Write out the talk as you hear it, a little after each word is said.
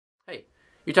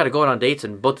You try to go on dates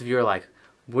and both of you are like,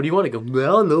 where do you want to go? I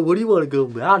don't know. Where do you want to go?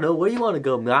 I don't know. Where do you want to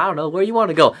go? I don't know. Where do you want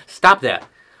to go? Stop that.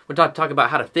 We're talking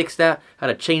about how to fix that, how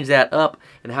to change that up,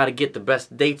 and how to get the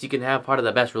best dates you can have, part of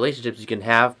the best relationships you can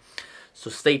have.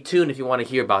 So stay tuned if you want to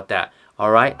hear about that.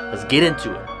 All right, let's get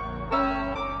into it.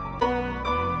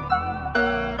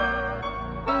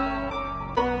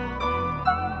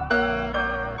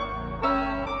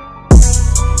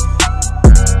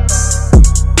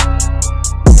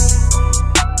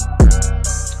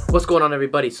 What's going on,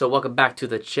 everybody? So welcome back to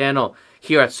the channel.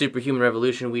 Here at Superhuman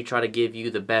Revolution, we try to give you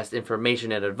the best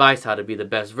information and advice, how to be the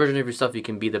best version of yourself you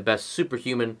can be, the best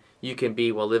superhuman you can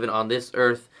be while living on this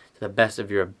earth to the best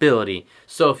of your ability.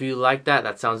 So if you like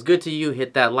that sounds good to you,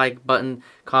 hit that like button,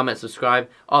 comment, subscribe,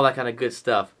 all that kind of good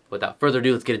stuff. Without further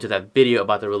ado, let's get into that video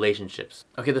about the relationships.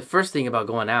 Okay, the first thing about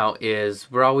going out is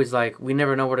we're always like, we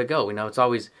never know where to go. You know, it's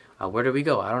always, where do we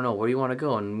go? I don't know. Where do you want to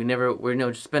go? And we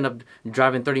just spend up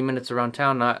driving 30 minutes around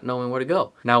town not knowing where to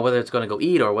go. Now, whether it's going to go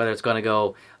eat or whether it's going to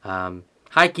go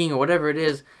hiking or whatever it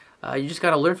is, you just got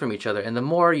to learn from each other. And the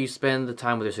more you spend the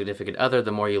time with your significant other,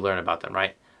 the more you learn about them,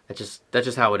 right? That's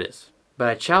just how it is. But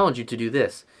I challenge you to do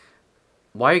this.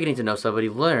 While you're getting to know somebody,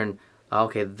 learn,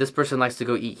 okay, this person likes to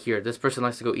go eat here. This person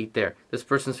likes to go eat there. This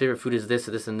person's favorite food is this,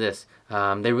 this, and this.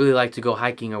 They really like to go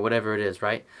hiking or whatever it is,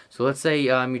 right? So let's say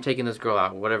you're taking this girl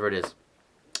out, whatever it is.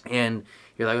 And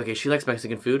you're like, okay, she likes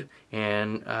Mexican food,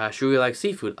 and she really likes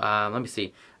seafood. Let me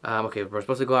see. Okay, we're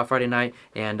supposed to go out Friday night,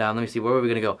 and let me see, where are we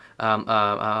going to go? I'm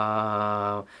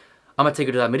going to take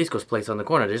her to that Mariscos place on the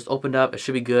corner. They just opened up. It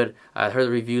should be good. I heard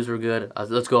the reviews were good.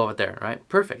 Let's go over there, right?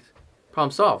 Perfect.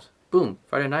 Problem solved. Boom.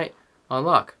 Friday night on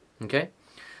lock. Okay?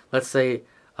 Let's say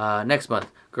next month.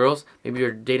 Girls, maybe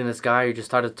you're dating this guy, you just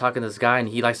started talking to this guy, and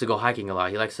he likes to go hiking a lot.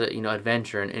 He likes to,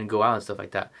 adventure and go out and stuff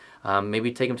like that.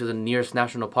 Maybe take him to the nearest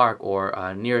national park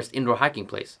or nearest indoor hiking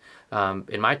place.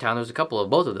 In my town, there's a couple of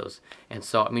both of those. And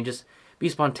so, just be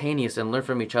spontaneous and learn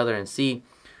from each other and see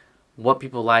what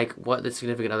people like, what the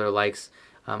significant other likes.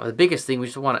 The biggest thing, we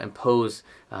just want to impose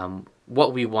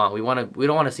what we want. We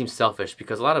don't want to seem selfish,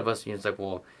 because a lot of us, it's like,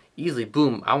 well, easily,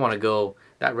 boom, I want to go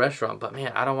that restaurant, but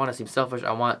man, I don't want to seem selfish.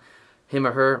 I want him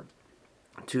or her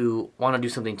to want to do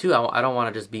something too. I don't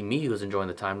want to just be me who's enjoying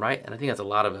the time, right? And I think that's a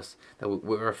lot of us, that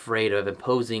we're afraid of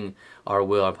imposing our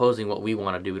will, imposing what we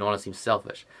want to do. We don't want to seem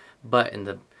selfish. But in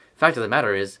the fact of the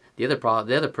matter is, the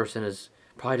other person is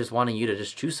probably just wanting you to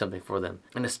just choose something for them.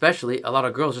 And especially, a lot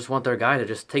of girls just want their guy to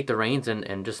just take the reins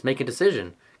and just make a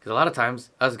decision. Because a lot of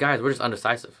times, us guys, we're just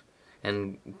undecisive.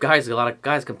 And guys, a lot of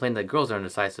guys complain that girls are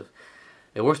indecisive.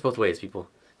 It works both ways, people.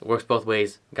 It works both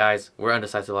ways. Guys, we're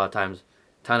undecisive a lot of times.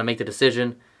 Time to make the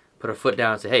decision, put our foot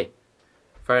down and say, hey,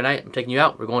 Friday night, I'm taking you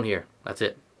out, we're going here. That's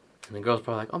it. And the girl's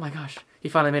probably like, oh my gosh, he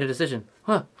finally made a decision.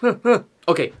 Huh.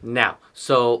 Okay, now,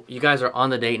 so you guys are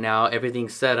on the date now,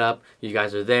 everything's set up, you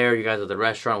guys are there, you guys are at the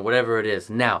restaurant, whatever it is.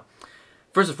 Now,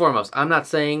 first and foremost, I'm not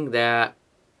saying that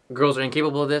girls are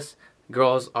incapable of this.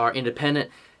 Girls are independent.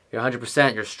 You're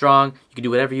 100%, you're strong, you can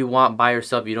do whatever you want by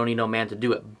yourself, you don't need no man to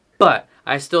do it. But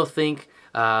I still think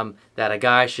that a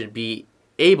guy should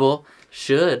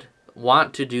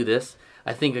want to do this.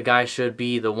 I think a guy should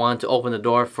be the one to open the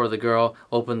door for the girl,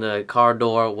 open the car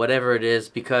door, whatever it is,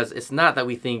 because it's not that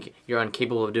we think you're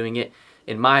incapable of doing it.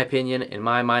 In my opinion, in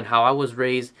my mind, how I was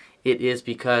raised, it is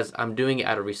because I'm doing it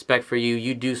out of respect for you.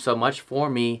 You do so much for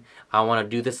me. I want to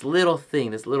do this little thing,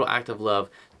 this little act of love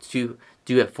to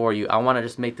do it for you. I want to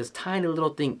just make this tiny little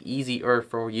thing easier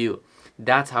for you.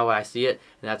 That's how I see it,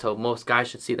 and that's how most guys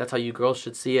should see it. That's how you girls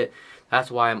should see it. That's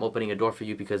why I'm opening a door for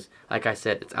you, because, like I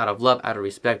said, it's out of love, out of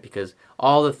respect, because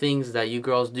all the things that you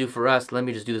girls do for us, let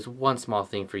me just do this one small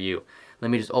thing for you. Let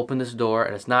me just open this door,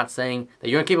 and it's not saying that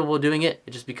you're incapable of doing it.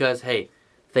 It's just because, hey,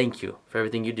 thank you for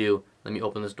everything you do. Let me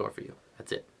open this door for you.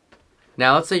 That's it.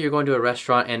 Now, let's say you're going to a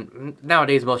restaurant, and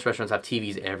nowadays most restaurants have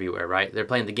TVs everywhere, right? They're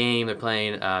playing the game, they're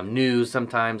playing news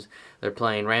sometimes, they're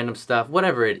playing random stuff,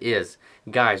 whatever it is.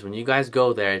 Guys, when you guys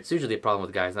go there, it's usually a problem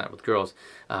with guys, not with girls,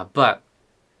 but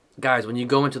guys, when you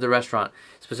go into the restaurant,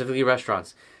 specifically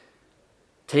restaurants,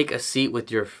 take a seat with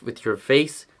your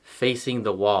face facing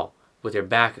the wall, with your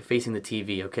back facing the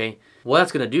TV, okay? What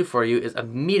that's going to do for you is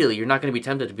immediately you're not going to be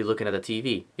tempted to be looking at the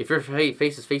TV. If your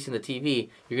face is facing the TV,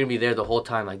 you're going to be there the whole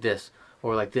time like this,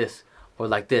 or like this, or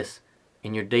like this,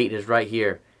 and your date is right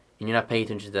here, and you're not paying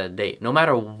attention to that date. No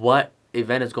matter what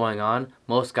event is going on,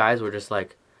 most guys were just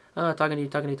like, talking to you.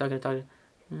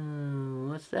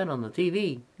 What's that on the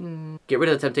TV? Get rid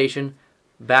of the temptation.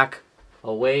 Back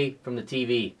away from the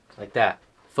TV. Like that.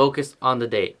 Focus on the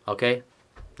date. Okay?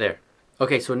 There.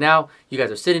 Okay, so now you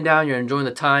guys are sitting down. You're enjoying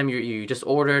the time. You just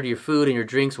ordered your food and your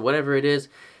drinks, whatever it is.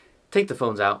 Take the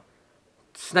phones out.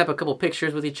 snap a couple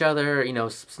pictures with each other, you know,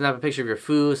 snap a picture of your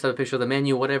food, snap a picture of the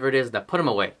menu, whatever it is, now put them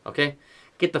away, okay?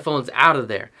 Get the phones out of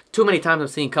there. Too many times I've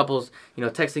seen couples, you know,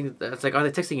 texting. It's like, are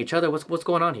they texting each other? What's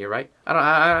going on here, right? I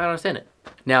don't understand it.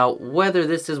 Now, whether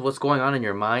this is what's going on in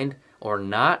your mind or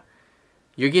not,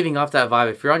 you're giving off that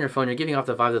vibe. If you're on your phone, you're giving off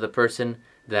the vibe to the person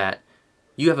that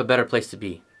you have a better place to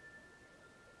be.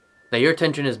 That your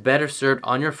attention is better served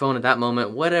on your phone at that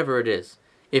moment, whatever it is.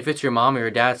 If it's your mom or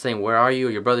your dad saying, where are you?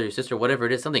 Or your brother or your sister, whatever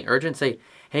it is, something urgent, say,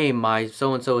 hey, my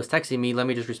so-and-so is texting me. Let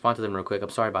me just respond to them real quick. I'm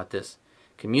sorry about this.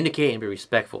 Communicate and be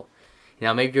respectful.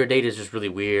 Now, maybe your date is just really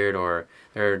weird, or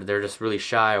they're just really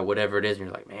shy, or whatever it is, and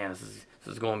you're like, man, this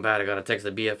is going bad. I gotta text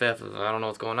the BFF. I don't know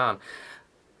what's going on.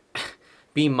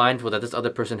 Be mindful that this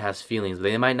other person has feelings.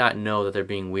 They might not know that they're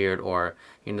being weird, or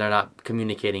you know, they're not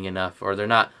communicating enough, or they're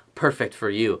not perfect for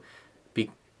you. Be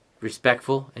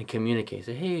respectful and communicate.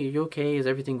 Say, hey, are you okay? Is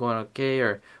everything going okay?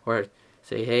 Or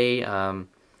say, hey, I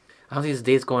don't think this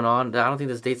date's going on. I don't think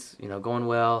this date's, you know, going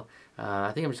well.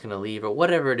 I think I'm just going to leave, or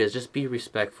whatever it is. Just be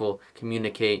respectful,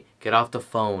 communicate, get off the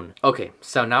phone. Okay,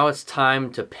 so now it's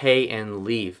time to pay and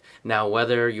leave. Now,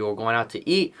 whether you're going out to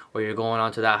eat or you're going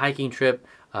on to that hiking trip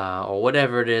or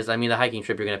whatever it is. I mean, the hiking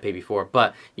trip you're going to pay before,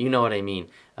 but you know what I mean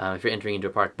if you're entering into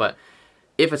a park. But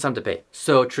if it's time to pay.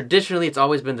 So traditionally, it's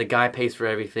always been the guy pays for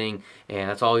everything, and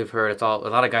that's all we've heard. It's all, a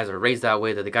lot of guys are raised that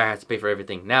way, that the guy has to pay for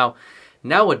everything.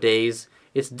 Nowadays,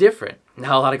 it's different.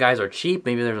 Now a lot of guys are cheap.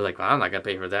 Maybe they're like, well, I'm not gonna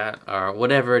pay for that, or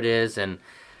whatever it is. And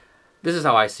this is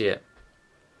how I see it.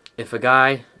 If a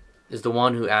guy is the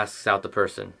one who asks out the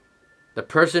person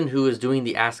who is doing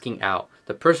the asking out,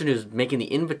 the person who's making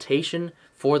the invitation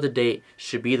for the date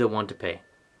should be the one to pay.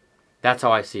 That's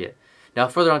how I see it. Now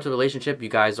further on to the relationship, you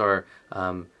guys are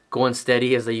going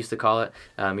steady, as they used to call it.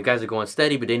 You guys are going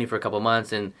steady, but dating for a couple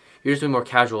months, and you're just doing more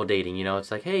casual dating. You know,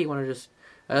 it's like, hey, you want to just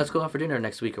let's go out for dinner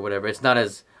next week or whatever. It's not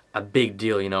as a big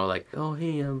deal, you know, like, oh,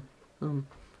 hey, you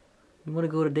want to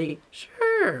go to date?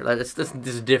 Sure. Like, this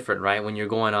is different, right? When you're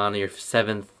going on your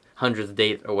 7th, 100th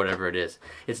date or whatever it is.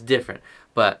 It's different.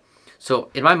 But, so,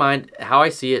 in my mind, how I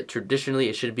see it, traditionally,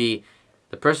 it should be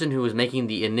the person who is making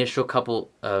the initial couple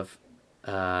of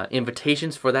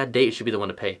invitations for that date should be the one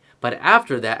to pay. But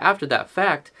after that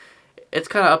fact, it's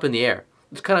kind of up in the air.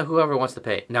 It's kind of whoever wants to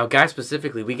pay. Now, guys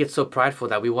specifically, we get so prideful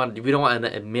that we don't want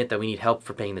to admit that we need help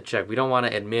for paying the check. We don't want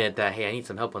to admit that, hey, I need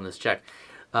some help on this check.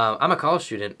 I'm a college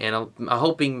student, and I'm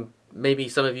hoping maybe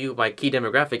some of you, my key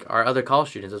demographic, are other college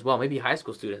students as well. Maybe high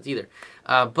school students either.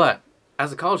 But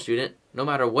as a college student, no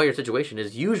matter what your situation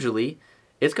is, usually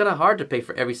it's kind of hard to pay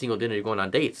for every single dinner you're going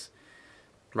on dates,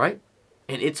 right?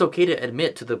 And it's okay to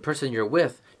admit to the person you're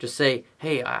with, just say,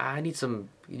 hey, I need some,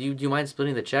 do you mind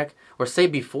splitting the check? Or say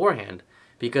beforehand.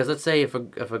 Because let's say if a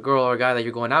girl or a guy that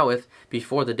you're going out with,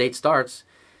 before the date starts,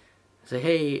 say,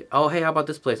 hey, how about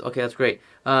this place? Okay, that's great.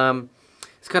 It's kind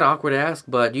of awkward to ask,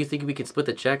 but do you think we could split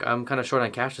the check? I'm kind of short on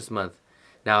cash this month.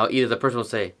 Now, either the person will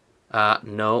say,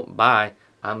 no, bye.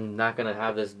 I'm not going to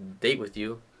have this date with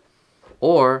you.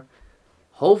 Or,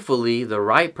 hopefully, the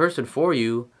right person for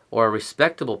you, or a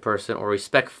respectable person, or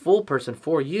respectful person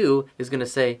for you, is going to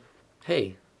say,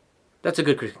 hey, that's a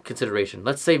good consideration.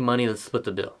 Let's save money, let's split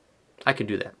the bill. I can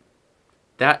do that.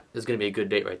 That is going to be a good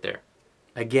date right there.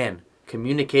 Again,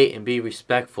 communicate and be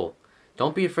respectful.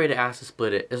 Don't be afraid to ask to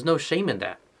split it. There's no shame in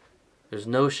that. There's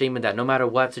no shame in that. No matter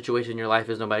what situation your life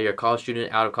is, no matter you're a college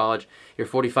student, out of college, you're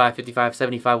 45, 55,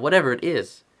 75, whatever it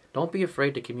is. Don't be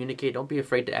afraid to communicate. Don't be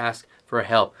afraid to ask for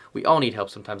help. We all need help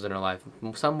sometimes in our life.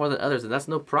 Some more than others, and that's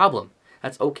no problem.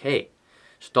 That's okay.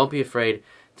 Just don't be afraid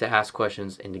to ask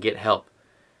questions and to get help.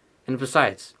 And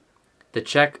besides, the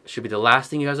check should be the last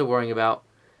thing you guys are worrying about.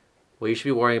 What you should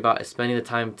be worrying about is spending the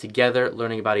time together,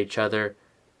 learning about each other,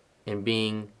 and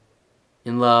being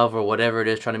in love or whatever it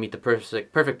is, trying to meet the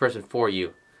perfect person for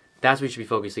you. That's what you should be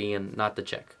focusing on, not the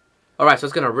check. Alright, so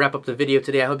it's going to wrap up the video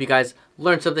today. I hope you guys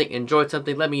learned something, enjoyed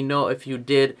something. Let me know if you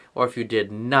did or if you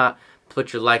did not.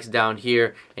 Put your likes down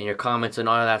here and your comments and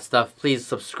all of that stuff. Please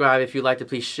subscribe if you liked it.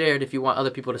 Please share it if you want other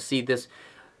people to see this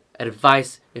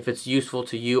advice, if it's useful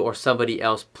to you or somebody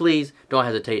else. Please don't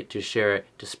hesitate to share it,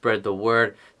 to spread the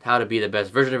word, how to be the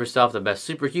best version of yourself, the best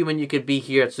superhuman you could be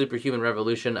here at Superhuman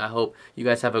Revolution. I hope you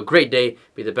guys have a great day.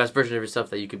 Be the best version of yourself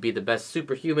that you could be, the best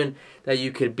superhuman that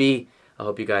you could be. I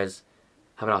hope you guys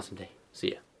have an awesome day.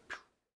 See ya.